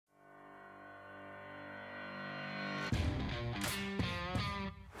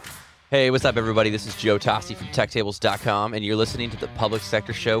Hey, what's up, everybody? This is Joe Tossi from TechTables.com, and you're listening to the Public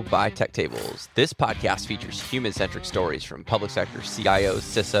Sector Show by Tech Tables. This podcast features human-centric stories from public sector CIOs,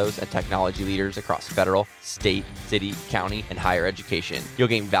 CISOs, and technology leaders across federal, state, city, county, and higher education. You'll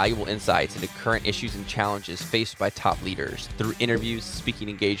gain valuable insights into current issues and challenges faced by top leaders. Through interviews, speaking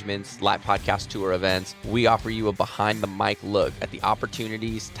engagements, live podcast tour events, we offer you a behind-the-mic look at the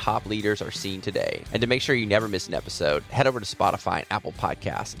opportunities top leaders are seeing today. And to make sure you never miss an episode, head over to Spotify and Apple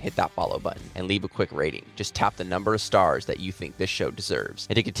Podcasts and hit that follow button and leave a quick rating. Just tap the number of stars that you think this show deserves.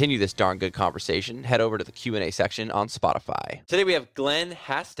 And to continue this darn good conversation, head over to the Q&A section on Spotify. Today we have Glenn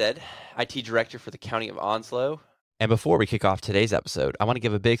Hasteadt, IT Director for the County of Onslow. And before we kick off today's episode, I want to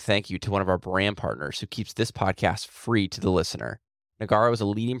give a big thank you to one of our brand partners who keeps this podcast free to the listener. Nagarro is a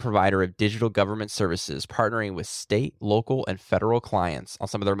leading provider of digital government services, partnering with state, local, and federal clients on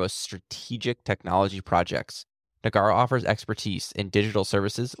some of their most strategic technology projects. Nagarro offers expertise in digital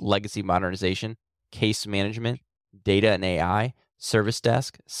services, legacy modernization, case management, data and AI, service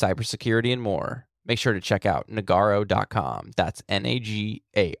desk, cybersecurity, and more. Make sure to check out nagarro.com. That's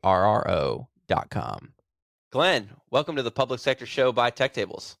Nagarro.com. Glenn, welcome to the Public Sector Show by Tech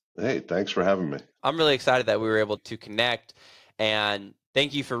Tables. Hey, thanks for having me. I'm really excited that we were able to connect, and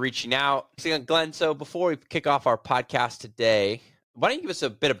thank you for reaching out. So, Glenn, so before we kick off our podcast today, why don't you give us a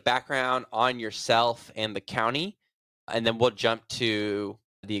bit of background on yourself and the county, and then we'll jump to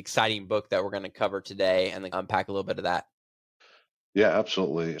the exciting book that we're going to cover today and then unpack a little bit of that. Yeah,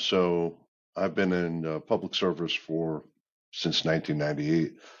 absolutely. So I've been in public service since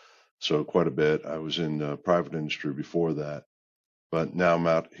 1998, so quite a bit. I was in private industry before that, but now I'm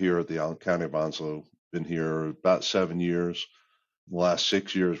out here at the County of Onslow. Been here about 7 years. The last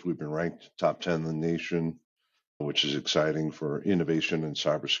 6 years, we've been ranked top 10 in the nation, which is exciting for innovation and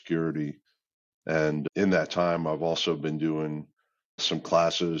cybersecurity. And in that time, I've also been doing some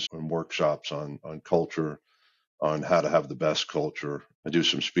classes and workshops on culture, on how to have the best culture. I do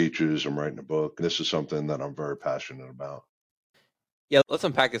some speeches. I'm writing a book. This is something that I'm very passionate about. Yeah, let's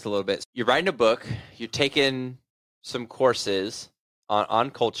unpack this a little bit. You're writing a book. You're taking some courses on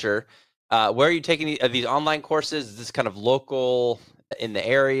culture. Where are you taking these online courses? Is this kind of local in the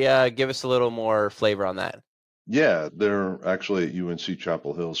area? Give us a little more flavor on that. Yeah, they're actually at UNC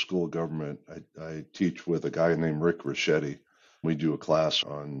Chapel Hill School of Government. I teach with a guy named Rick Ricchetti. We do a class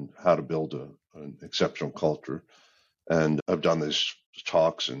on how to build an exceptional culture. And I've done these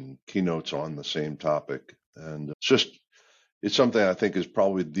talks and keynotes on the same topic. And it's something I think is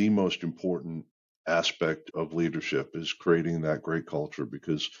probably the most important aspect of leadership, is creating that great culture,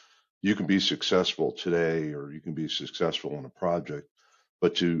 because you can be successful today or you can be successful in a project,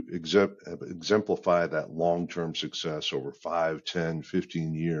 but to exemplify that long-term success over 5, 10,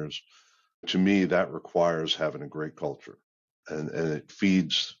 15 years, to me, that requires having a great culture, and it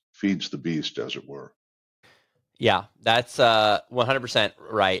feeds the beast, as it were. Yeah, that's 100%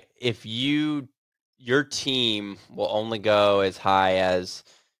 right. If your team will only go as high as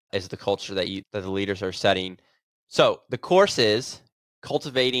the culture that the leaders are setting. So the course is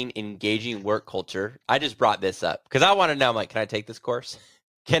Cultivating Engaging Work Culture. I just brought this up because I want to know, I'm like, can I take this course?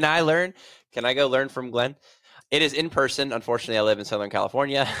 Can I learn? Can I go learn from Glenn? It is in person. Unfortunately, I live in Southern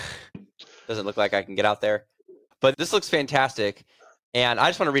California. Doesn't look like I can get out there. But this looks fantastic. And I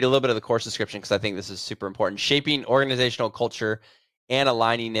just want to read a little bit of the course description because I think this is super important. Shaping organizational culture and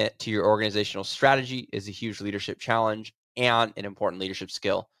aligning it to your organizational strategy is a huge leadership challenge and an important leadership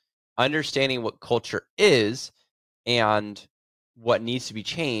skill. Understanding what culture is and what needs to be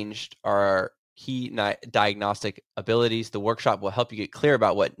changed are key diagnostic abilities. The workshop will help you get clear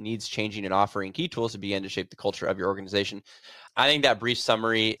about what needs changing and offering key tools to begin to shape the culture of your organization. I think that brief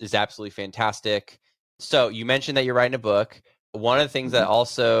summary is absolutely fantastic. So you mentioned that you're writing a book. One of the things that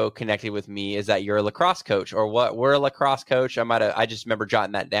also connected with me is that you're a lacrosse coach, or what? We're a lacrosse coach. I just remember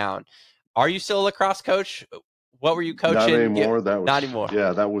jotting that down. Are you still a lacrosse coach? What were you coaching? Not anymore. Not anymore.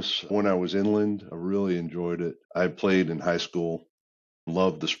 Yeah, that was when I was inland. I really enjoyed it. I played in high school,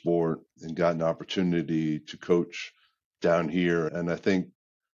 loved the sport, and got an opportunity to coach down here. And I think,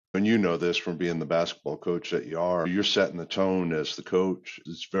 and you know this from being the basketball coach that you're setting the tone as the coach.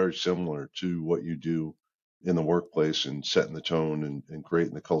 It's very similar to what you do in the workplace, and setting the tone and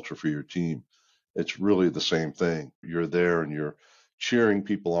creating the culture for your team. It's really the same thing. You're there and you're cheering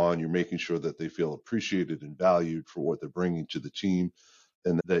people on. You're making sure that they feel appreciated and valued for what they're bringing to the team,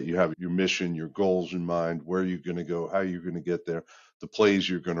 and that you have your mission, your goals in mind, where you're going to go, how you're going to get there, the plays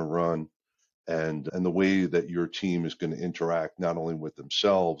you're going to run, and the way that your team is going to interact not only with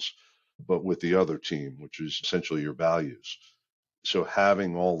themselves, but with the other team, which is essentially your values. So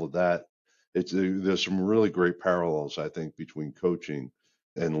having all of that, there's some really great parallels, I think, between coaching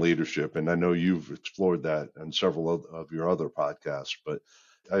and leadership. And I know you've explored that on several of your other podcasts, but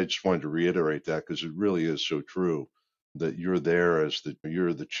I just wanted to reiterate that because it really is so true that you're there as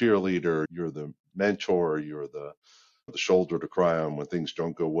you're the cheerleader, you're the mentor, you're the shoulder to cry on when things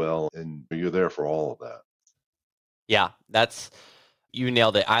don't go well, and you're there for all of that. Yeah, you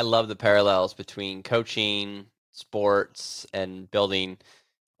nailed it. I love the parallels between coaching, sports, and building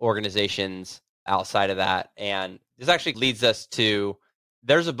organizations outside of that. And this actually leads us to,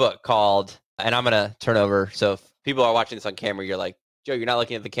 there's a book called, and I'm going to turn over. So if people are watching this on camera, you're like, Joe, you're not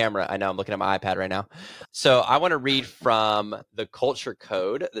looking at the camera. I know, I'm looking at my iPad right now. So I want to read from The Culture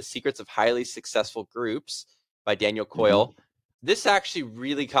Code, The Secrets of Highly Successful Groups by Daniel Coyle. Mm-hmm. This actually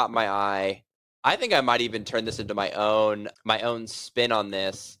really caught my eye. I think I might even turn this into my own spin on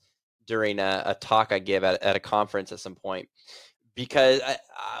this during a talk I give at a conference at some point. Because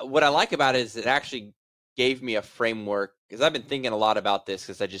what I like about it is it actually gave me a framework, because I've been thinking a lot about this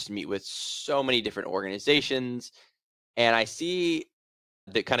because I just meet with so many different organizations, and I see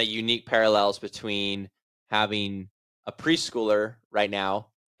the kind of unique parallels between having a preschooler right now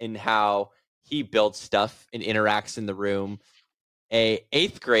and how he builds stuff and interacts in the room, a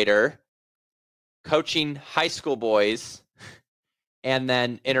 8th grader coaching high school boys, and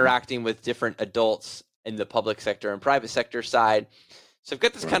then interacting with different adults in the public sector and private sector side. So I've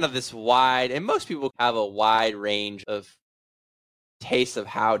got this kind of this wide, and most people have a wide range of tastes of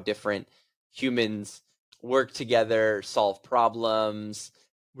how different humans work together, solve problems,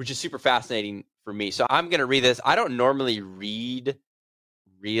 which is super fascinating for me. So I'm going to read this. I don't normally read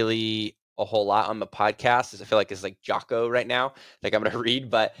really a whole lot on the podcast, as I feel like it's like Jocko right now. Like I'm going to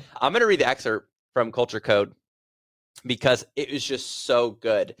read, but I'm going to read the excerpt from Culture Code because it was just so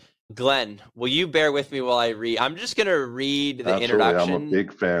good. Glenn, will you bear with me while I read? I'm just going to read the introduction. I'm a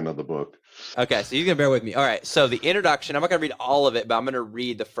big fan of the book. Okay, so you're going to bear with me. All right, so the introduction, I'm not going to read all of it, but I'm going to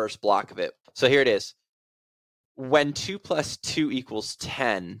read the first block of it. So here it is. When 2 + 2 =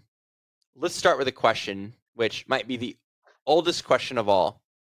 10, let's start with a question, which might be the oldest question of all.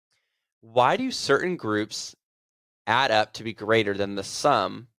 Why do certain groups add up to be greater than the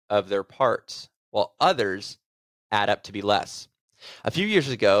sum of their parts, while others add up to be less? A few years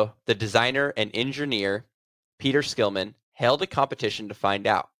ago, the designer and engineer Peter Skillman held a competition to find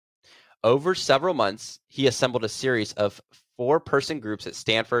out. Over several months, he assembled a series of 4-person groups at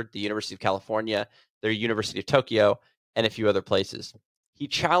Stanford, the University of California, the University of Tokyo, and a few other places. He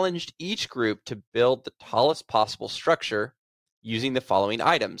challenged each group to build the tallest possible structure using the following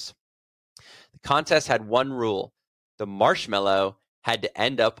items. The contest had one rule. The marshmallow had to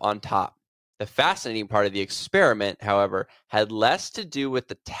end up on top. The fascinating part of the experiment, however, had less to do with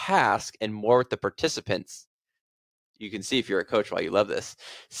the task and more with the participants. You can see if you're a coach why you love this.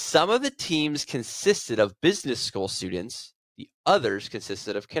 Some of the teams consisted of business school students. The others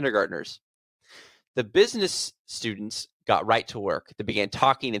consisted of kindergartners. The business students got right to work. They began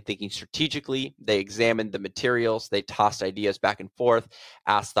talking and thinking strategically. They examined the materials. They tossed ideas back and forth,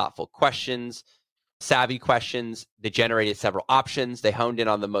 asked thoughtful questions, savvy questions. They generated several options. They honed in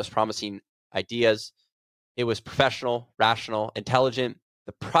on the most promising ideas. It was professional, rational, intelligent.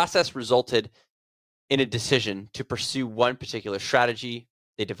 The process resulted in a decision to pursue one particular strategy.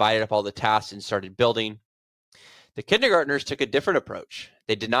 They divided up all the tasks and started building. The kindergartners took a different approach.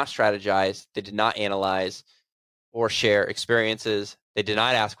 They did not strategize. They did not analyze or share experiences. They did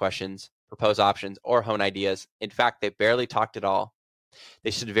not ask questions, propose options, or hone ideas. In fact, they barely talked at all.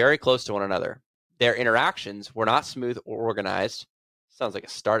 They stood very close to one another. Their interactions were not smooth or organized. Sounds like a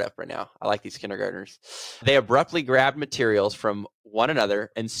startup right now. I like these kindergartners. They abruptly grabbed materials from one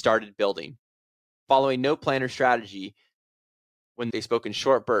another and started building, following no plan or strategy. When they spoke in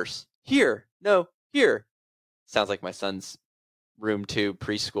short bursts, here, no, here. Sounds like my son's room 2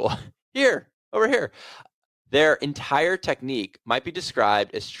 preschool. Here, over here. Their entire technique might be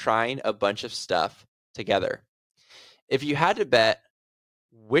described as trying a bunch of stuff together. If you had to bet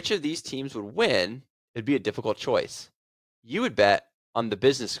which of these teams would win, it'd be a difficult choice. You would bet on the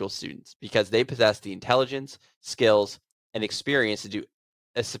business school students because they possess the intelligence, skills, and experience to do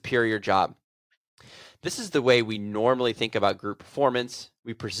a superior job. This is the way we normally think about group performance.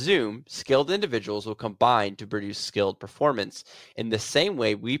 We presume skilled individuals will combine to produce skilled performance. In the same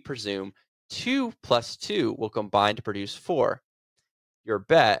way, we presume 2 + 2 will combine to produce 4. Your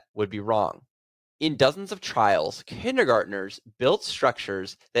bet would be wrong. In dozens of trials, kindergartners built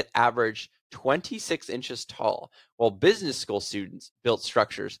structures that averaged 26 inches tall, while business school students built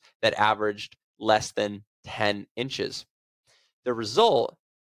structures that averaged less than 10 inches. The result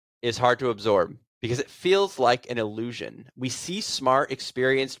is hard to absorb. because it feels like an illusion. We see smart,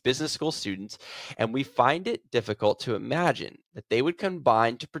 experienced business school students, and we find it difficult to imagine that they would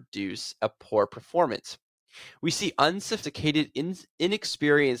combine to produce a poor performance. We see unsophisticated,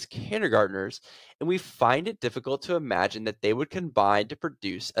 inexperienced kindergartners, and we find it difficult to imagine that they would combine to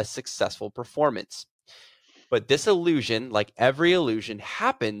produce a successful performance. But this illusion, like every illusion,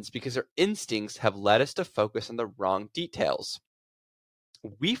 happens because our instincts have led us to focus on the wrong details.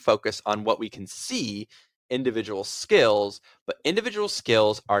 We focus on what we can see, individual skills, but individual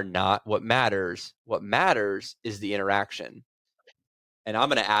skills are not what matters. What matters is the interaction. And I'm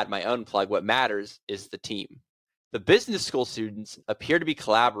going to add my own plug. What matters is the team. The business school students appear to be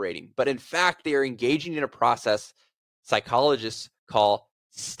collaborating, but in fact, they are engaging in a process psychologists call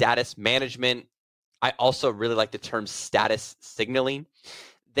status management. I also really like the term status signaling.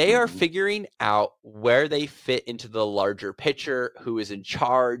 They are figuring out where they fit into the larger picture, who is in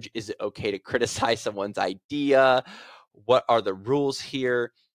charge, is it okay to criticize someone's idea, what are the rules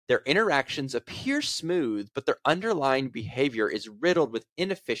here. Their interactions appear smooth, but their underlying behavior is riddled with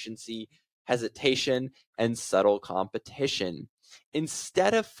inefficiency, hesitation, and subtle competition.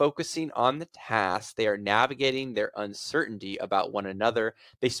 Instead of focusing on the task, they are navigating their uncertainty about one another.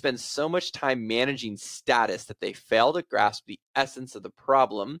 They spend so much time managing status that they fail to grasp the essence of the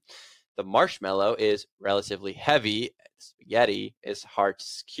problem. The marshmallow is relatively heavy, spaghetti is hard to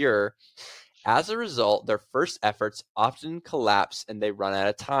secure. As a result, their first efforts often collapse and they run out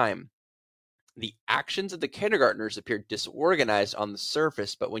of time. The actions of the kindergartners appear disorganized on the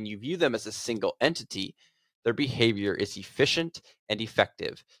surface, but when you view them as a single entity, their behavior is efficient and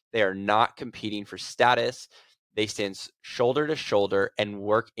effective. They are not competing for status. They stand shoulder to shoulder and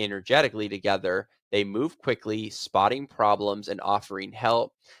work energetically together. They move quickly, spotting problems and offering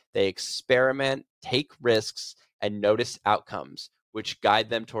help. They experiment, take risks, and notice outcomes, which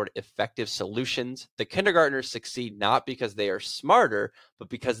guide them toward effective solutions. The kindergartners succeed not because they are smarter, but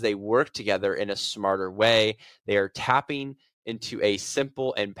because they work together in a smarter way. They are tapping into a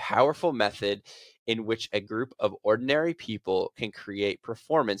simple and powerful method in which a group of ordinary people can create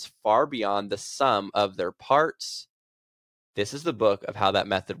performance far beyond the sum of their parts. This is the book of how that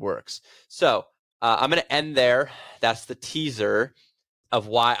method works. So I'm going to end there. That's the teaser of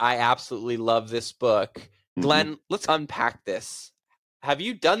why I absolutely love this book. Glenn, let's unpack this. Have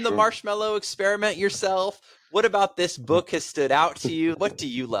you done the marshmallow experiment yourself? What about this book has stood out to you? What do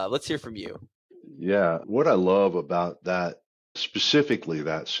you love? Let's hear from you. Yeah, what I love about that, specifically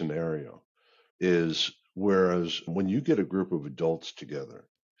that scenario, is whereas when you get a group of adults together,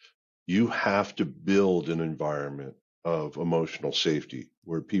 you have to build an environment of emotional safety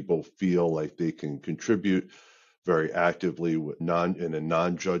where people feel like they can contribute very actively in a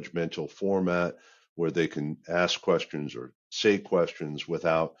non-judgmental format, where they can ask questions or say questions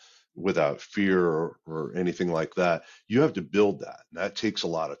without fear or anything like that. You have to build that, and that takes a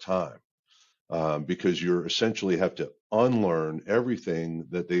lot of time, because you essentially have to unlearn everything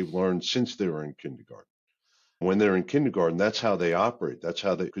that they've learned since they were in kindergarten. When they're in kindergarten, that's how they operate.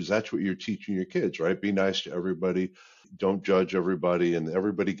 Because that's what you're teaching your kids, right? Be nice to everybody, don't judge everybody, and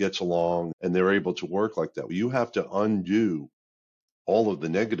everybody gets along, and they're able to work like that. You have to undo all of the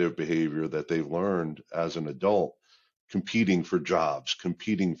negative behavior that they've learned as an adult, competing for jobs,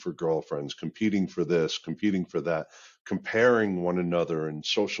 competing for girlfriends, competing for this, competing for that, comparing one another and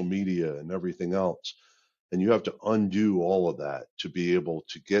social media and everything else. And you have to undo all of that to be able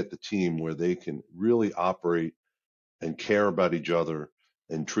to get the team where they can really operate and care about each other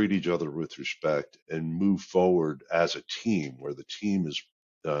and treat each other with respect and move forward as a team, where the team is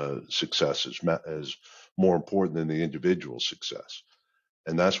success is more important than the individual success.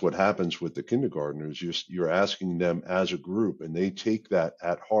 And that's what happens with the kindergartners. You're asking them as a group, and they take that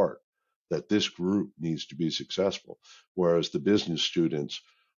at heart, that this group needs to be successful. Whereas the business students,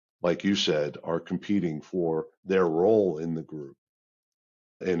 like you said, are competing for their role in the group,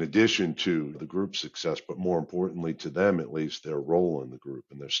 in addition to the group success, but more importantly to them, at least, their role in the group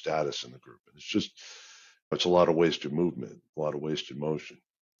and their status in the group. And it's a lot of wasted movement, a lot of wasted motion.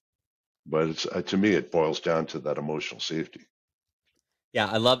 But to me, it boils down to that emotional safety. Yeah,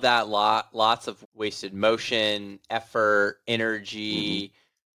 I love that lots of wasted motion, effort, energy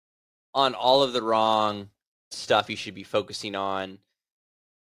on all of the wrong stuff you should be focusing on.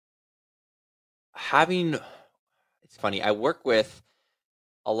 It's funny, I work with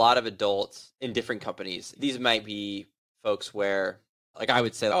a lot of adults in different companies. These might be folks where, like, I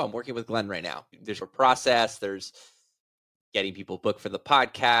would say, oh, I'm working with Glenn right now. There's a process, there's getting people booked for the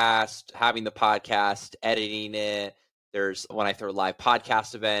podcast, having the podcast, editing it. There's when I throw live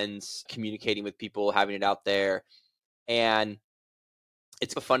podcast events, communicating with people, having it out there. And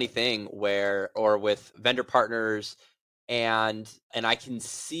it's a funny thing or with vendor partners, and I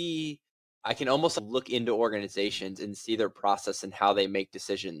can almost look into organizations and see their process and how they make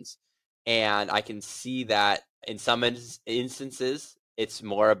decisions. And I can see that in some instances, it's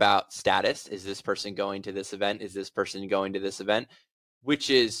more about status. Is this person going to this event? Is this person going to this event? Which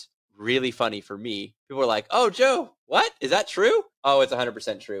is really funny for me. People are like, "Oh, Joe, what? Is that true?" Oh, it's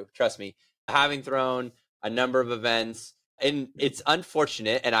 100% true. Trust me. Having thrown a number of events, and it's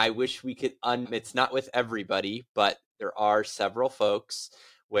unfortunate, and I wish we could, it's not with everybody, but there are several folks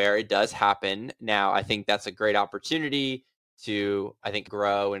where it does happen. Now, I think that's a great opportunity to, I think,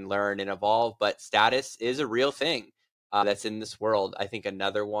 grow and learn and evolve, but status is a real thing that's in this world. I think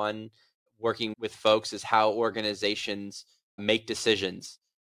another one working with folks is how organizations make decisions.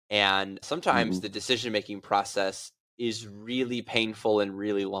 And sometimes Hmm. the decision making process is really painful and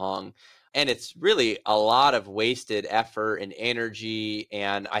really long. And it's really a lot of wasted effort and energy.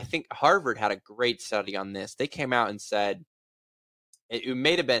 And I think Harvard had a great study on this. They came out and said it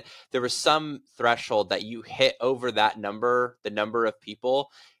may have been there was some threshold that you hit over that number, the number of people,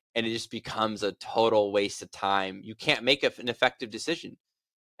 and it just becomes a total waste of time. You can't make an effective decision.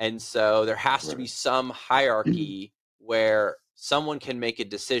 And so there has to be Right. some hierarchy where someone can make a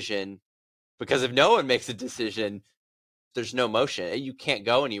decision, because if no one makes a decision, there's no motion. You can't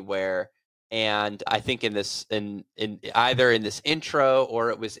go anywhere. And I think in either in this intro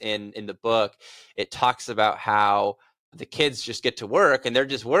or it was in the book, it talks about how the kids just get to work and they're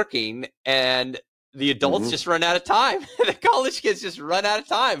just working, and the adults Hmm. just run out of time. The college kids just run out of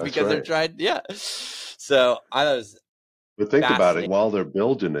time That's because they're right. trying. Yeah. So I thought it was But think about it, fascinating. while they're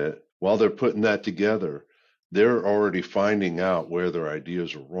building it, while they're putting that together, they're already finding out where their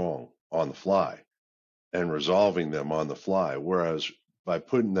ideas are wrong on the fly and resolving them on the fly. Whereas by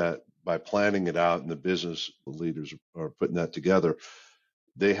planning it out and the business leaders are putting that together,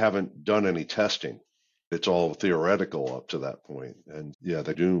 they haven't done any testing. It's all theoretical up to that point. And yeah,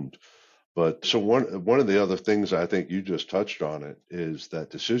 they're doomed. But so one of the other things I think you just touched on it is that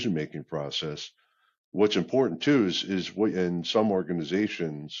decision making process. What's important too is what in some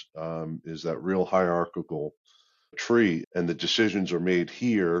organizations is that real hierarchical tree, and the decisions are made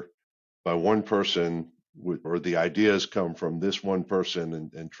here by one person, or the ideas come from this one person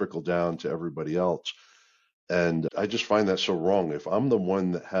and trickle down to everybody else. And I just find that so wrong. If I'm the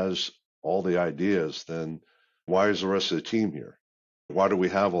one that has all the ideas, then why is the rest of the team here? Why do we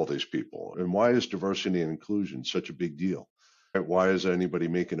have all these people? And why is diversity and inclusion such a big deal? Why is anybody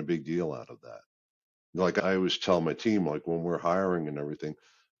making a big deal out of that? Like I always tell my team, like when we're hiring and everything,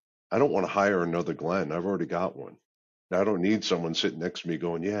 I don't want to hire another Glenn. I've already got one. I don't need someone sitting next to me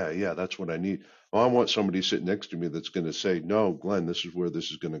going, yeah, yeah, that's what I need. Well, I want somebody sitting next to me that's going to say, no, Glenn, this is where this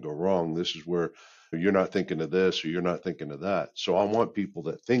is going to go wrong. This is where you're not thinking of this or you're not thinking of that. So I want people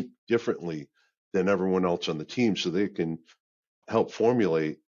that think differently than everyone else on the team so they can help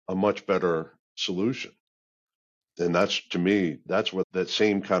formulate a much better solution. And that's, to me, that's what that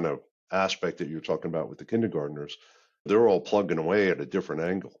same kind of aspect that you're talking about with the kindergartners, they're all plugging away at a different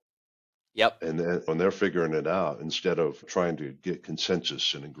angle. Yep. And then when they're figuring it out, instead of trying to get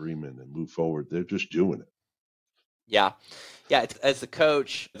consensus and agreement and move forward, they're just doing it. Yeah. Yeah. As the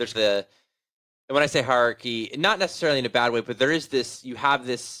coach, and when I say hierarchy, not necessarily in a bad way, but there is this, you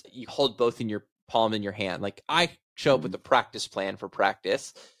hold both in your palm in your hand. Like I show up with Mhm. the practice plan for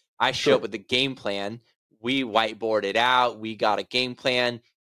practice. I show up Sure. with the game plan. We whiteboard it out. We got a game plan.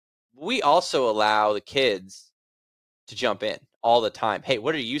 We also allow the kids to jump in all the time. Hey,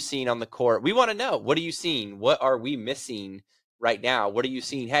 what are you seeing on the court? We want to know, what are you seeing? What are we missing right now? What are you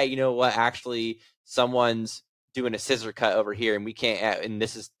seeing? Hey, you know what? Actually, someone's doing a scissor cut over here and we can't, and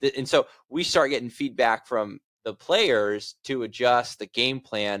this is, and so we start getting feedback from the players to adjust the game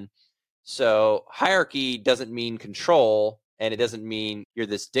plan. So hierarchy doesn't mean control, and it doesn't mean you're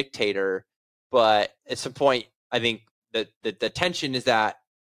this dictator, but at some point, I think that the tension is that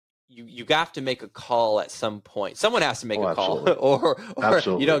you have to make a call at some point. Someone has to make Oh, a call, absolutely. or you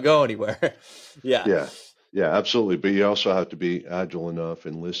Absolutely. don't go anywhere. Yeah. Yeah. Yeah, absolutely. But you also have to be agile enough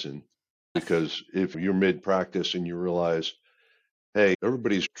and listen, because if you're mid practice and you realize, hey,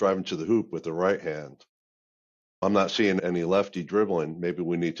 everybody's driving to the hoop with the right hand, I'm not seeing any lefty dribbling. Maybe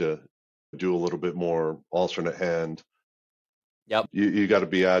we need to do a little bit more alternate hand. Yep. You got to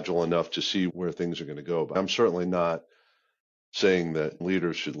be agile enough to see where things are going to go. But I'm certainly not saying that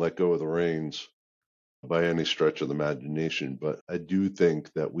leaders should let go of the reins by any stretch of the imagination, but I do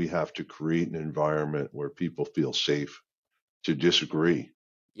think that we have to create an environment where people feel safe to disagree,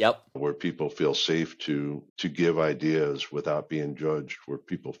 Yep. where people feel safe to give ideas without being judged, where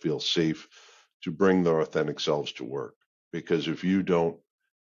people feel safe to bring their authentic selves to work. Because if you don't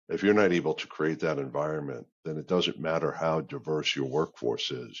If you're not able to create that environment, then it doesn't matter how diverse your workforce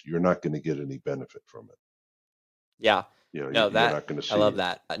is. You're not going to get any benefit from it. Yeah. No, You're that not going to I love see.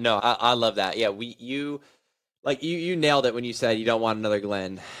 that. No, I love that. Yeah, you nailed it when you said you don't want another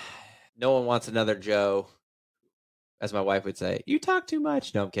Glenn. No one wants another Joe, as my wife would say. You talk too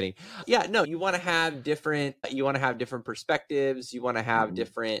much. No, I'm kidding. Yeah, no, you want to have different perspectives, you want to have Mhm.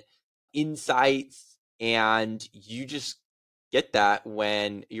 different insights, and you just get that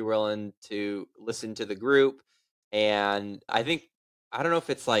when you're willing to listen to the group. And I don't know if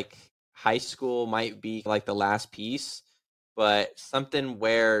it's like high school might be like the last piece, but something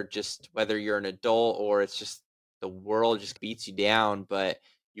where just whether you're an adult or it's just the world just beats you down, but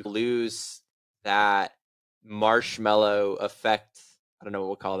you lose that marshmallow effect. I don't know what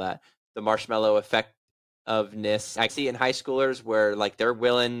we'll call that. The marshmallow effectiveness. I see it in high schoolers where like they're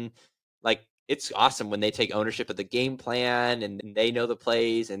willing, like it's awesome when they take ownership of the game plan and they know the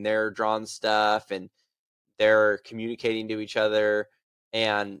plays and they're drawing stuff and they're communicating to each other.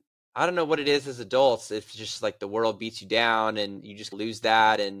 And I don't know what it is as adults. It's just like the world beats you down and you just lose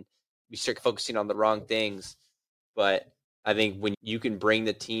that and you start focusing on the wrong things. But I think when you can bring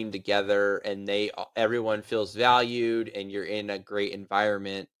the team together and everyone feels valued and you're in a great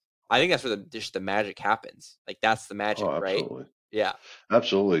environment, I think that's where just the magic happens. Like that's the magic, Oh, right? absolutely. Yeah.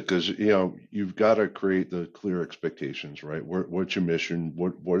 Absolutely. Because, you've got to create the clear expectations, right? What's your mission?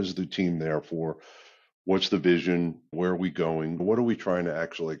 What is the team there for? What's the vision? Where are we going? What are we trying to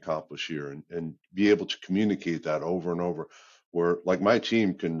actually accomplish here? And be able to communicate that over and over, where like my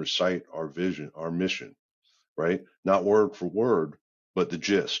team can recite our vision, our mission, right? Not word for word, but the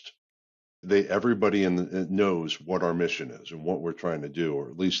gist. Everybody knows what our mission is and what we're trying to do, or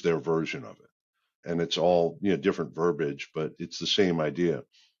at least their version of it. And it's all, different verbiage, but it's the same idea.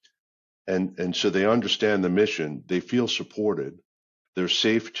 And so they understand the mission, they feel supported, they're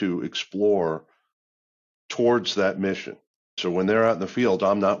safe to explore towards that mission. So when they're out in the field,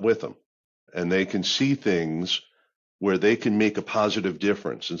 I'm not with them, and they can see things where they can make a positive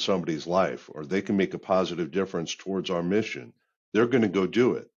difference in somebody's life, or they can make a positive difference towards our mission. They're going to go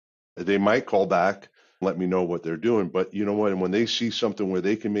do it. They might call back, let me know what they're doing, but you know what? And when they see something where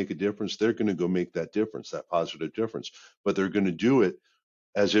they can make a difference, they're going to go make that difference, that positive difference. But they're going to do it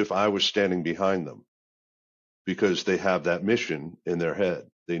as if I was standing behind them, because they have that mission in their head.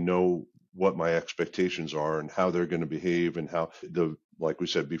 They know what my expectations are and how they're going to behave, and how like we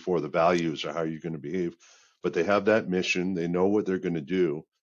said before, the values are how you're going to behave. But they have that mission. They know what they're going to do.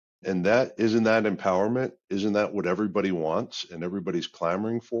 And isn't that empowerment? Isn't that what everybody wants and everybody's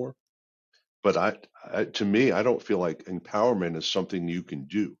clamoring for? But to me, I don't feel like empowerment is something you can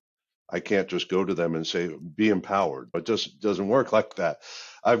do. I can't just go to them and say, be empowered. It doesn't work like that.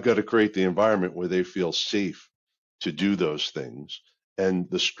 I've got to create the environment where they feel safe to do those things, and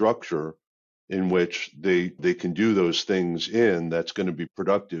the structure in which they can do those things that's going to be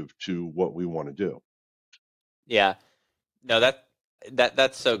productive to what we want to do. Yeah. No,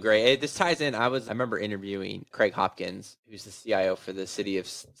 that's so great. This ties in. I remember interviewing Craig Hopkins, who's the CIO for the city of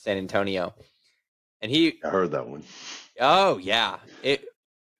San Antonio. And I heard that one. oh yeah,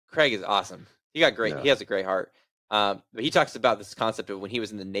 Craig is awesome. Yeah. He has a great heart. But he talks about this concept of when he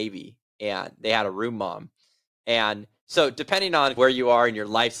was in the Navy and they had a room mom. And so depending on where you are in your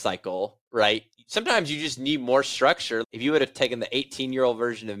life cycle, right? Sometimes you just need more structure. If you would have taken the 18-year-old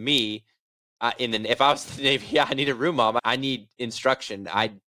version of me, if I was in the Navy, yeah, I need a room mom. I need instruction. I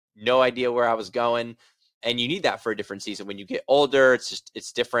had no idea where I was going. And you need that for a different season. When you get older,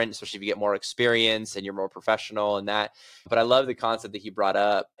 it's different, especially if you get more experience and you're more professional and that. But I love the concept that he brought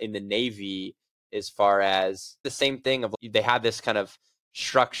up in the Navy as far as the same thing of they had this kind of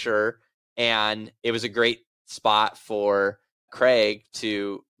structure, and it was a great spot for Craig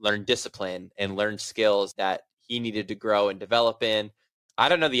to learn discipline and learn skills that he needed to grow and develop in. I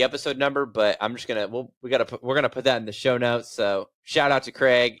don't know the episode number, but I'm just we're gonna put that in the show notes. So shout out to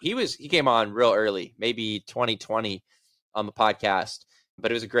Craig. He came on real early, maybe 2020 on the podcast, but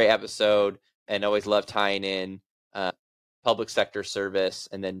it was a great episode, and always love tying in public sector service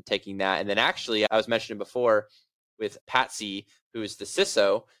and then taking that. And then actually, I was mentioning before with Patsy, who is the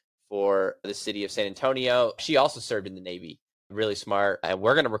CISO for the city of San Antonio. She also served in the Navy. Really smart. And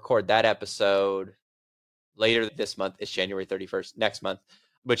we're gonna record that episode later this month. It's January 31st, next month,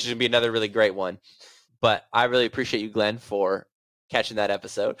 which is going to be another really great one. But I really appreciate you, Glenn, for catching that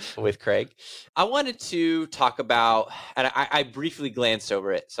episode with Craig. I wanted to talk about, and I briefly glanced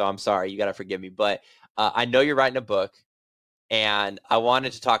over it, so I'm sorry, you got to forgive me, but I know you're writing a book, and I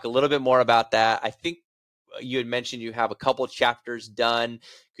wanted to talk a little bit more about that. I think You had mentioned you have a couple chapters done.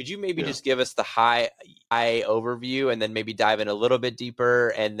 Could you maybe Yeah. just give us the high overview and then maybe dive in a little bit deeper?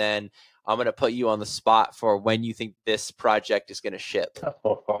 And then I'm going to put you on the spot for when you think this project is going to ship.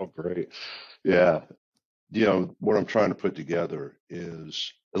 Oh, great. Yeah. What I'm trying to put together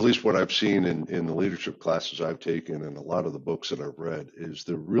is, at least what I've seen in the leadership classes I've taken and a lot of the books that I've read, is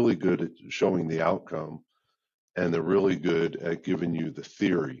they're really good at showing the outcome, and they're really good at giving you the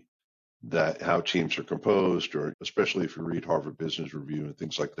theory that how teams are composed, or especially if you read Harvard Business Review and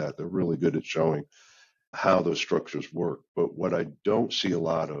things like that, they're really good at showing how those structures work. But what I don't see a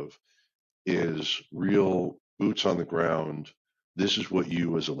lot of is real boots on the ground. This is what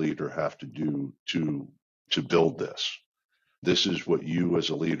you as a leader have to do to build this. This is what you as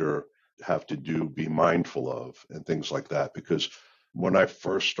a leader have to do, be mindful of, and things like that. Because when I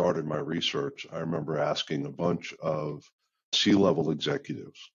first started my research, I remember asking a bunch of C-level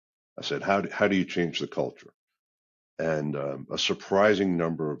executives. I said, how do you change the culture? And a surprising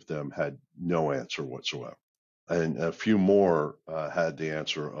number of them had no answer whatsoever. And a few more had the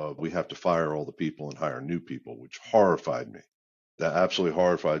answer of, we have to fire all the people and hire new people, which horrified me. That absolutely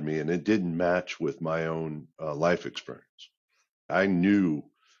horrified me. And it didn't match with my own life experience. I knew,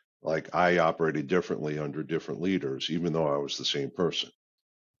 like, I operated differently under different leaders, even though I was the same person.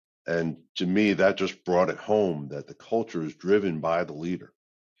 And to me, that just brought it home that the culture is driven by the leader.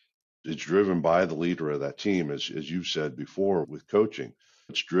 It's driven by the leader of that team, as you said before with coaching.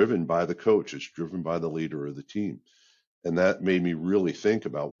 It's driven by the coach. It's driven by the leader of the team. And that made me really think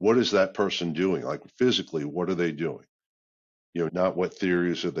about, what is that person doing? Like, physically, what are they doing? Not what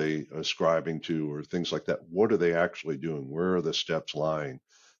theories are they ascribing to or things like that. What are they actually doing? Where are the steps lying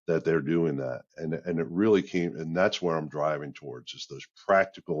that they're doing that? And it really came, and that's where I'm driving towards, is those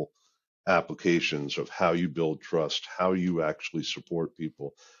practical applications of how you build trust, how you actually support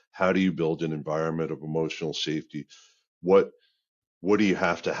people, how do you build an environment of emotional safety? What do you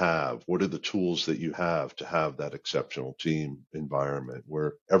have to have? What are the tools that you have to have that exceptional team environment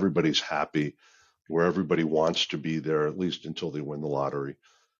where everybody's happy, where everybody wants to be there, at least until they win the lottery,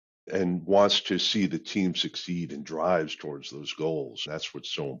 and wants to see the team succeed and drives towards those goals? That's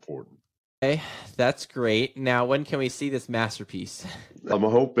what's so important. Okay, that's great. Now, when can we see this masterpiece? I'm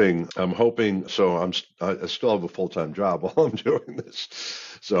hoping, so I still have a full-time job while I'm doing this.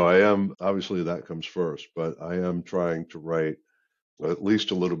 So I am, obviously that comes first, but I am trying to write at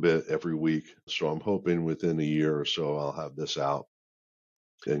least a little bit every week. So I'm hoping within a year or so, I'll have this out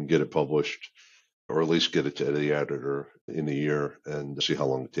and get it published, or at least get it to the editor in a year, and see how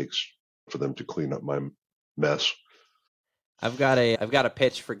long it takes for them to clean up my mess. I've got a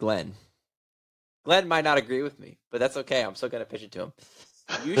pitch for Glenn. Glenn might not agree with me, but that's okay. I'm still going to pitch it to him.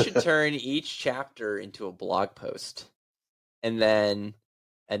 You should turn each chapter into a blog post, and then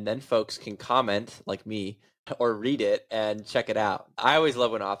folks can comment, like me, or read it and check it out. I always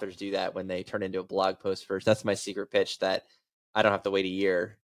love when authors do that, when they turn into a blog post first. That's my secret pitch, that I don't have to wait a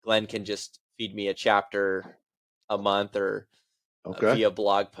year. Glenn can just feed me a chapter a month, or via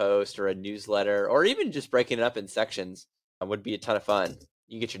blog post or a newsletter, or even just breaking it up in sections. Would be a ton of fun.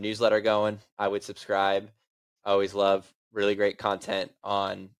 You get your newsletter going. I would subscribe. I always love really great content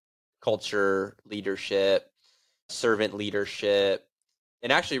on culture, leadership, servant leadership,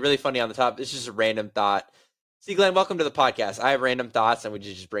 and actually really funny on the top. This is just a random thought. See, Glenn, welcome to the podcast. I have random thoughts, and we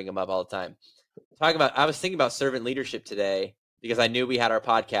just bring them up all the time. I was thinking about servant leadership today because I knew we had our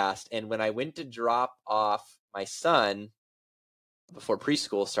podcast. And when I went to drop off my son before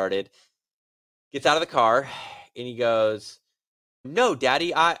preschool started, gets out of the car and he goes, "No,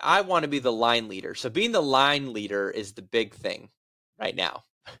 Daddy, I want to be the line leader." So being the line leader is the big thing right now.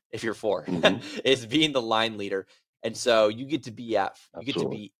 If you're 4, is being the line leader. And so you get to be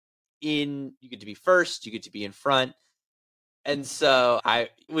you get to be first, you get to be in front. And so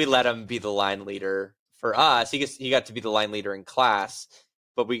we let him be the line leader for us. He got to be the line leader in class,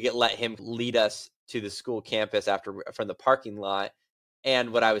 but let him lead us to the school campus from the parking lot.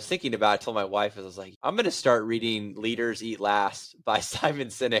 And what I was thinking about, I told my wife, I was like, I'm going to start reading Leaders Eat Last by Simon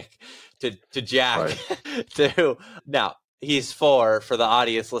Sinek to Jack. Right. Now, he's 4 for the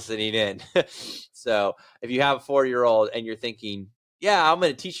audience listening in. So if you have a 4-year-old and you're thinking, yeah, I'm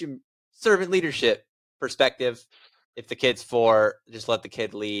going to teach him servant leadership perspective. If the kid's 4, just let the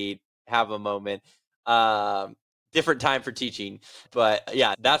kid lead, have a moment. Different time for teaching. But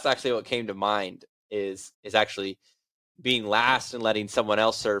yeah, that's actually what came to mind is actually being last and letting someone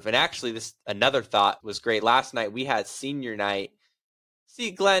else serve. And actually, another thought was great. Last night we had senior night. See,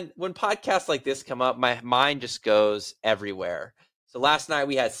 Glenn, when podcasts like this come up, my mind just goes everywhere. So last night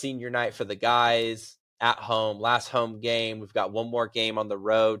we had senior night for the guys at home, last home game. We've got one more game on the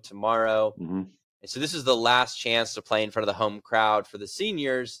road tomorrow. And so this is the last chance to play in front of the home crowd for the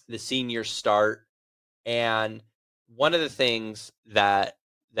seniors. The seniors start. And one of the things that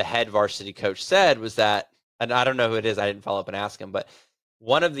the head varsity coach said was that, and I don't know who it is, I didn't follow up and ask him, but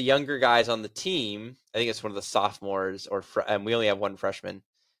one of the younger guys on the team, I think it's one of the sophomores, and we only have one freshman,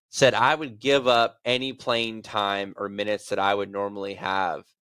 said I would give up any playing time or minutes that I would normally have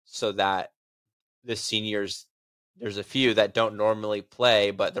so that the seniors, there's a few that don't normally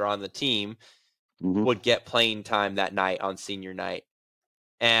play, but they're on the team, would get playing time that night on senior night.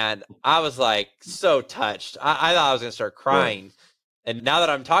 And I was like so touched. I thought I was going to start crying. Right. And now that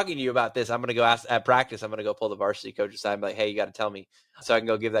I'm talking to you about this, I'm going to go ask at practice. I'm going to go pull the varsity coach aside and be like, hey, you got to tell me so I can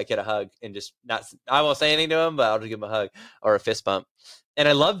go give that kid a hug and just not, I won't say anything to him, but I'll just give him a hug or a fist bump. And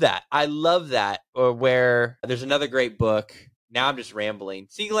I love that. I love that. Or where there's another great book. Now I'm just rambling.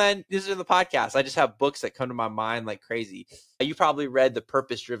 See, Glenn, this is the podcast. I just have books that come to my mind like crazy. You probably read The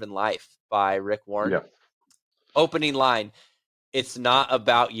Purpose-Driven Life by Rick Warren. Yeah. Opening line. It's not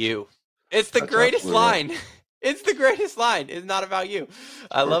about you. It's the greatest line. Right. It's the greatest line. It's not about you.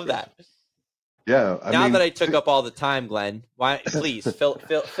 I love that. Yeah. Now that I took up all the time, Glenn, why please fill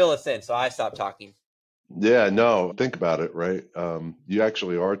us in so I stop talking. Yeah, no, think about it, right? You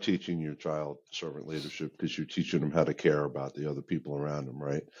actually are teaching your child servant leadership because you're teaching them how to care about the other people around them,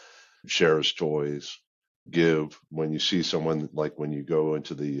 right? Share his toys, give. When you see someone, like when you go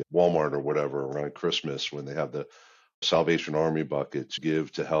into the Walmart or whatever around Christmas, when they have the Salvation Army buckets,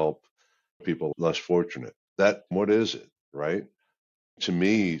 give to help people less fortunate. What is it, right? To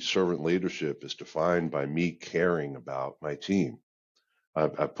me, servant leadership is defined by me caring about my team. I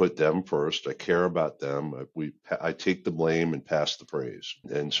put them first. I care about them. I take the blame and pass the praise.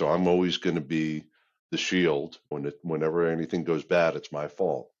 And so I'm always going to be the shield. Whenever anything goes bad, it's my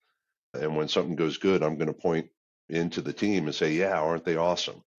fault. And when something goes good, I'm going to point into the team and say, yeah, aren't they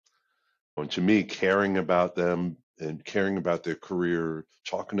awesome? And to me, caring about them and caring about their career,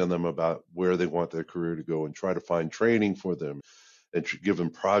 talking to them about where they want their career to go and try to find training for them and to give them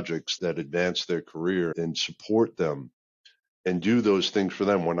projects that advance their career and support them and do those things for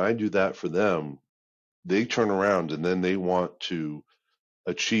them. When I do that for them, they turn around and then they want to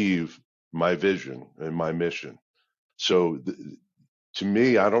achieve my vision and my mission. So to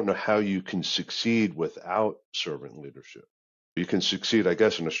me, I don't know how you can succeed without servant leadership. You can succeed, I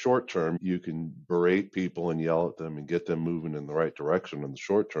guess, in the short term. You can berate people and yell at them and get them moving in the right direction in the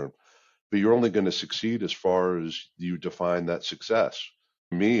short term. But you're only going to succeed as far as you define that success.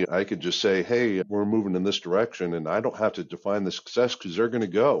 Me, I could just say, hey, we're moving in this direction, and I don't have to define the success because they're going to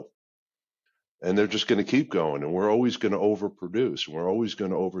go. And they're just going to keep going, and we're always going to overproduce, and we're always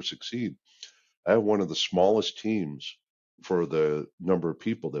going to oversucceed. I have one of the smallest teams for the number of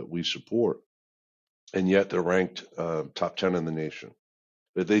people that we support, and yet they're ranked top 10 in the nation.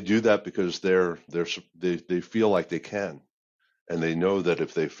 But they do that because they feel like they can, and they know that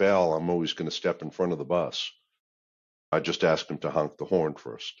if they fail, I'm always going to step in front of the bus. I just ask them to honk the horn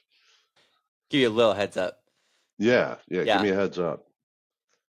first. Give you a little heads up. Yeah. Give me a heads up.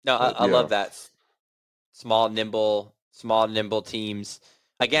 No, I love that. Small, nimble teams.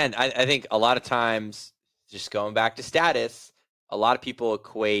 Again, I think a lot of times, just going back to status, a lot of people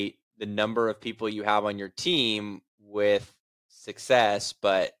equate the number of people you have on your team with success,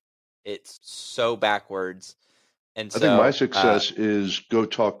 but it's so backwards. And so I think my success is go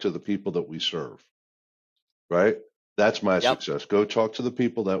talk to the people that we serve, right? That's my success. Go talk to the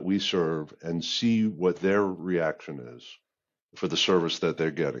people that we serve and see what their reaction is for the service that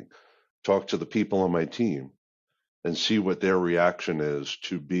they're getting. Talk to the people on my team and see what their reaction is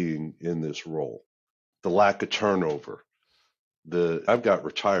to being in this role. The lack of turnover. I've got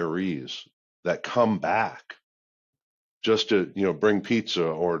retirees that come back just to, bring pizza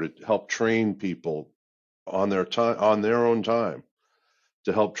or to help train people on their time, on their own time,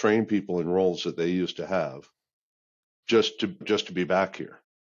 to help train people in roles that they used to have, just to be back here.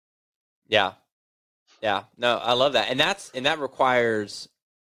 Yeah. No, I love that. And that requires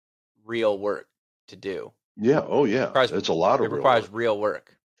real work to do. Yeah. Oh yeah. It's a lot of it requires real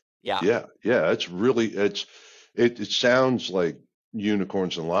work. Yeah. Yeah. It sounds like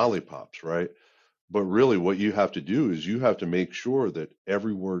unicorns and lollipops, right? But really what you have to do is you have to make sure that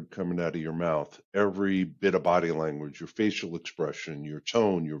every word coming out of your mouth, every bit of body language, your facial expression, your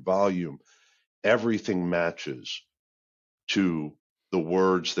tone, your volume, everything matches to the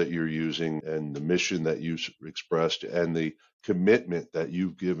words that you're using and the mission that you expressed and the commitment that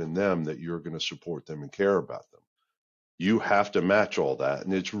you've given them that you're going to support them and care about them. You have to match all that.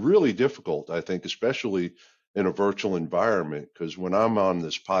 And it's really difficult, I think, especially in a virtual environment, because when I'm on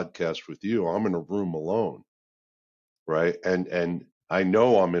this podcast with you, I'm in a room alone, right? And I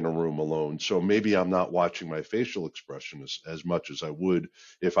know I'm in a room alone, so maybe I'm not watching my facial expression as much as I would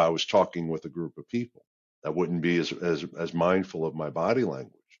if I was talking with a group of people. I wouldn't be as mindful of my body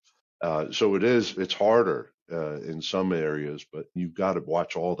language. So it's harder in some areas, but you've got to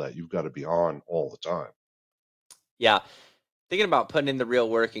watch all that. You've got to be on all the time. Yeah. Thinking about putting in the real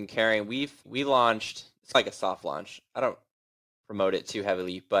work and caring, we launched, it's like a soft launch. I don't promote it too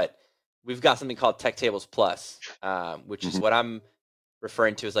heavily, but we've got something called Tech Tables Plus, which is Hmm. what I'm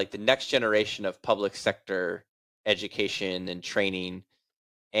referring to as like the next generation of public sector education and training.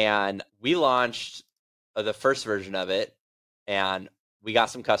 And we launched the first version of it, and we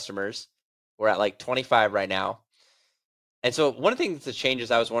got some customers. We're at like 25 right now. And so one of the things, the changes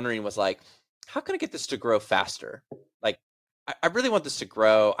I was wondering was like, how can I get this to grow faster? Like, I really want this to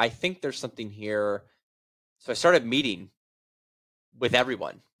grow. I think there's something here. So I started meeting with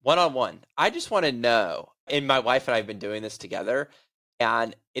everyone one-on-one. I just want to know. And my wife and I have been doing this together,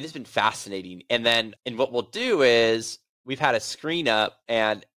 and it has been fascinating. And what we'll do is we've had a screen up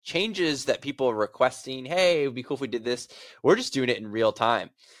and changes that people are requesting. Hey, it would be cool if we did this. We're just doing it in real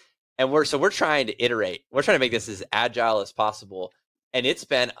time. And we're trying to iterate. We're trying to make this as agile as possible. And it's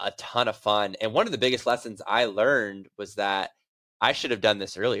been a ton of fun. And one of the biggest lessons I learned was that I should have done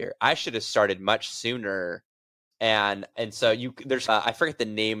this earlier. I should have started much sooner. And so there's I forget the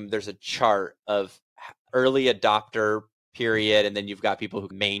name. There's a chart of early adopter period, and then you've got people who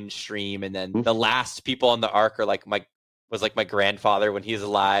mainstream, and then the last people on the arc are like my grandfather when he was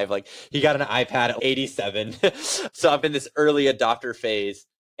alive. Like he got an iPad at 87. So I'm in this early adopter phase.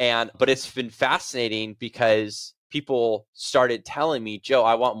 But it's been fascinating because people started telling me, Joe,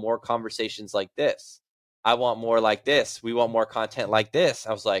 I want more conversations like this. I want more like this. We want more content like this.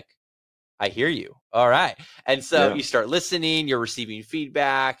 I was like, I hear you. All right. And so you start listening, you're receiving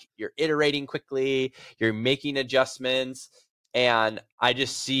feedback, you're iterating quickly, you're making adjustments. And I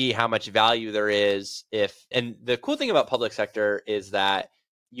just see how much value there is and the cool thing about public sector is that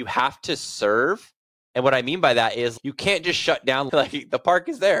you have to serve. And what I mean by that is you can't just shut down like the park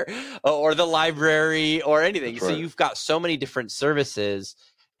is there or the library or anything. That's right. So you've got so many different services.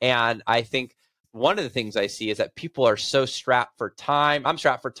 And I think one of the things I see is that people are so strapped for time. I'm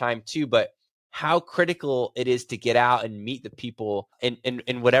strapped for time too, but how critical it is to get out and meet the people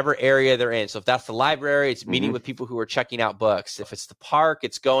in whatever area they're in. So if that's the library, it's meeting with people who are checking out books. If it's the park,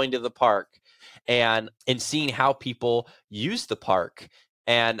 it's going to the park and seeing how people use the park.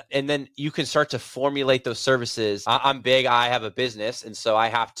 And then you can start to formulate those services. I'm big. I have a business. And so I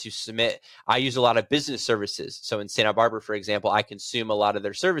have to submit. I use a lot of business services. So in Santa Barbara, for example, I consume a lot of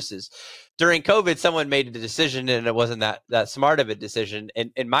their services. During COVID, someone made a decision and it wasn't that smart of a decision.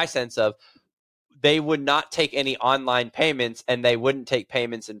 In my sense of they would not take any online payments and they wouldn't take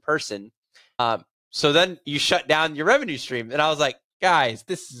payments in person. So then you shut down your revenue stream. And I was like, guys,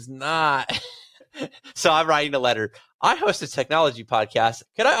 this is not. So I'm writing a letter. I host a technology podcast.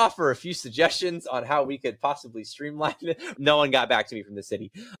 Could I offer a few suggestions on how we could possibly streamline it? No one got back to me from the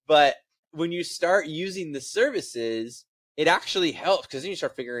city. But when you start using the services, it actually helps because then you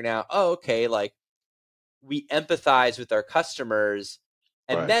start figuring out, oh, okay, like we empathize with our customers.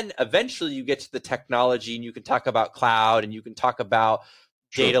 And then eventually you get to the technology and you can talk about cloud and you can talk about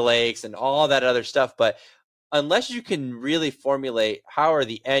data lakes and all that other stuff. But unless you can really formulate how are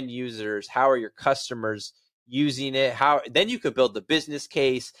the end users, how are your customers using it, then you could build the business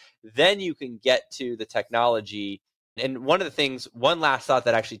case, then you can get to the technology. And one last thought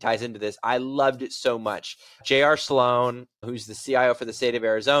that actually ties into this, I loved it so much. J.R. Sloan, who's the CIO for the state of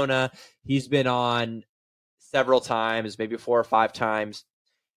Arizona, he's been on several times, maybe 4 or 5 times.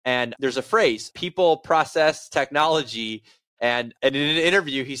 And there's a phrase, people, process, technology. And in an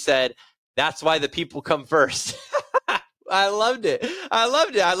interview, he said, that's why the people come first. I loved it. I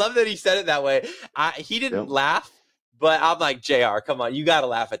love that he said it that way. He didn't laugh, but I'm like, JR, come on, you got to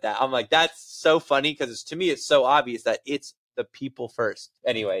laugh at that. I'm like, that's so funny because to me, it's so obvious that it's the people first.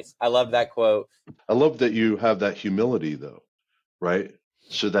 Anyways, I love that quote. I love that you have that humility though, right?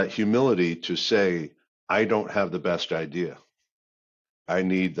 So that humility to say, I don't have the best idea. I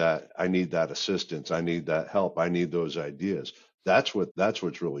need that assistance. I need that help. I need those ideas. That's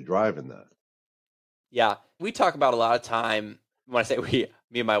what's really driving that. Yeah. We talk about a lot of time when I say we,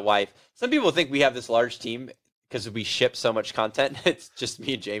 me and my wife, some people think we have this large team because we ship so much content. It's just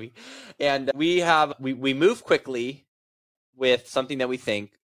me and Jamie. And we move quickly with something that we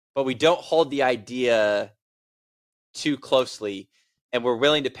think, but we don't hold the idea too closely. And we're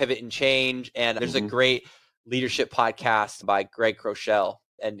willing to pivot and change. And there's a great leadership podcast by Greg Crochelle.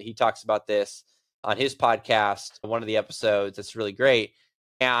 And he talks about this on his podcast, one of the episodes that's really great.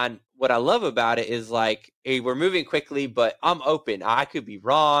 And what I love about it is like, hey, we're moving quickly, but I'm open. I could be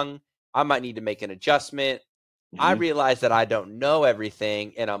wrong. I might need to make an adjustment. I Hmm. realize that I don't know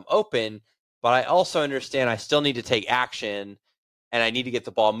everything and I'm open, but I also understand I still need to take action and I need to get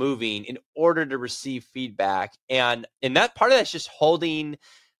the ball moving in order to receive feedback. And that part of that's just holding,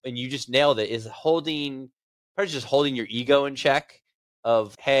 and you just nailed it, is holding, part of just holding your ego in check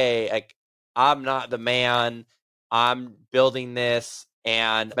of, hey, like I'm not the man, I'm building this.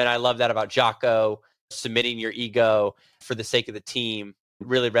 And I love that about Jocko, submitting your ego for the sake of the team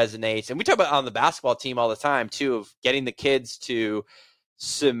really resonates. And we talk about on the basketball team all the time too, of getting the kids to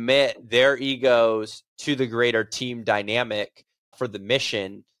submit their egos to the greater team dynamic for the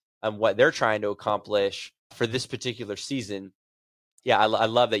mission and what they're trying to accomplish for this particular season. Yeah, I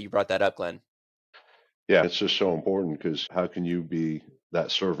love that you brought that up, Glenn. Yeah, it's just so important because how can you be that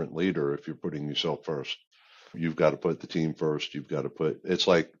servant leader if you're putting yourself first? You've got to put the team first. You've got to put, it's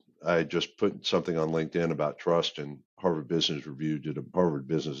like I just put something on LinkedIn about trust, and Harvard Business Review Harvard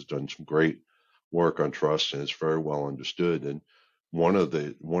Business has done some great work on trust, and it's very well understood. And one of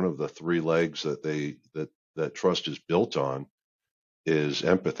the three legs that trust is built on is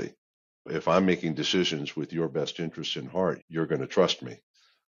empathy. If I'm making decisions with your best interest in heart, you're going to trust me.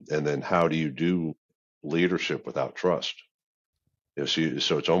 And then how do you do leadership without trust? So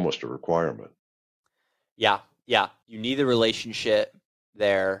it's almost a requirement. Yeah, yeah. You need the relationship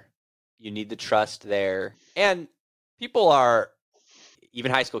there. You need the trust there. And people are,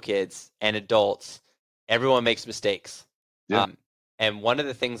 even high school kids and adults, everyone makes mistakes. Yeah. And one of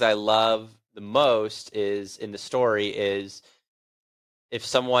the things I love the most is in the story is if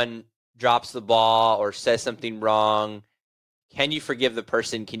someone drops the ball or says something wrong, can you forgive the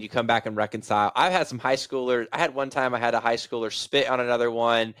person? Can you come back and reconcile? I've had some high schoolers. I had one time I had a high schooler spit on another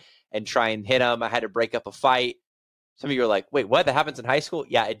one and try and hit him. I had to break up a fight. Some of you are like, wait, what? That happens in high school?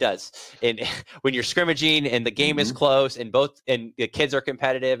 Yeah, it does. And when you're scrimmaging and the game is Hmm. close and the kids are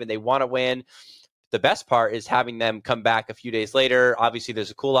competitive and they want to win, the best part is having them come back a few days later. Obviously,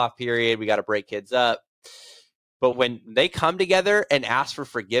 there's a cool off period. We got to break kids up. But when they come together and ask for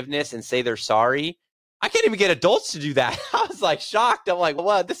forgiveness and say they're sorry, I can't even get adults to do that. I was like shocked. I'm like,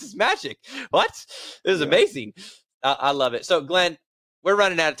 what? This is magic. What? This is Yeah. amazing. I love it. So, Glenn, we're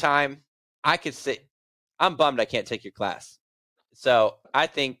running out of time. I could say, I'm bummed I can't take your class. So, I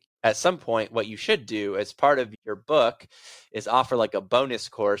think at some point, what you should do as part of your book is offer like a bonus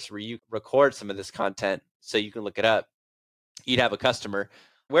course where you record some of this content so you can look it up. You'd have a customer.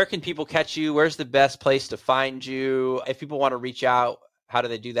 Where can people catch you? Where's the best place to find you? If people want to reach out, how do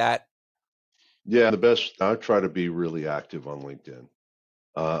they do that? Yeah, the best, I try to be really active on LinkedIn.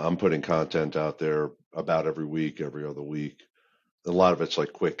 I'm putting content out there about every week, every other week. A lot of it's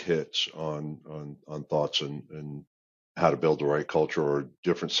like quick hits on thoughts and how to build the right culture or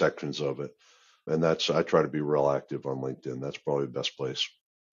different sections of it. And I try to be real active on LinkedIn. That's probably the best place.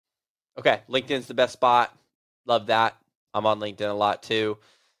 Okay, LinkedIn's the best spot. Love that. I'm on LinkedIn a lot too.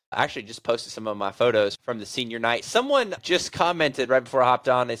 I actually just posted some of my photos from the senior night. Someone just commented right before I hopped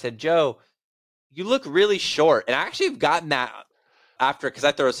on. They said, Joe, you look really short. And I actually have gotten that after, because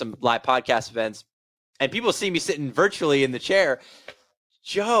I throw some live podcast events and people see me sitting virtually in the chair.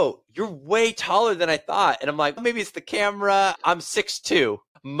 Joe, you're way taller than I thought. And I'm like, maybe it's the camera. I'm 6'2".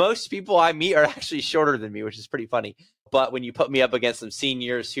 Most people I meet are actually shorter than me, which is pretty funny. But when you put me up against some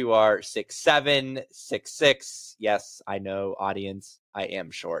seniors who are 6'7", 6'6", yes, I know, audience, I am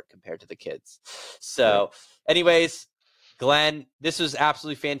short compared to the kids. Yeah. So anyways, Glenn, this was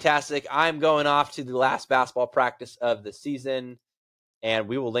absolutely fantastic. I'm going off to the last basketball practice of the season, and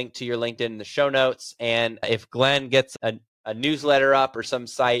we will link to your LinkedIn in the show notes. And if Glenn gets a newsletter up or some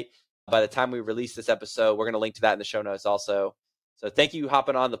site by the time we release this episode, we're going to link to that in the show notes also. So thank you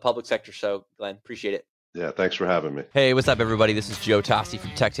hopping on the Public Sector Show, Glenn. Appreciate it. Yeah. Thanks for having me. Hey, what's up, everybody? This is Joe Tossi from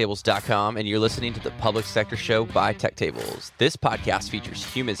TechTables.com, and you're listening to the Public Sector Show by Tech Tables. This podcast features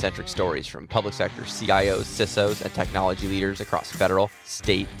human-centric stories from public sector CIOs, CISOs, and technology leaders across federal,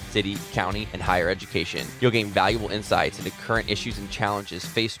 state, city, county, and higher education. You'll gain valuable insights into current issues and challenges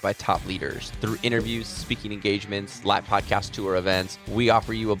faced by top leaders. Through interviews, speaking engagements, live podcast tour events, we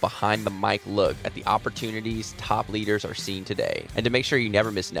offer you a behind-the-mic look at the opportunities top leaders are seeing today. And to make sure you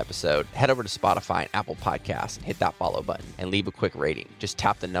never miss an episode, head over to Spotify and Apple Podcasts and hit that follow button and leave a quick rating. Just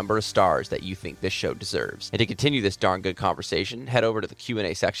tap the number of stars that you think this show deserves. And to continue this darn good conversation, head over to the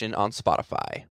Q&A section on Spotify.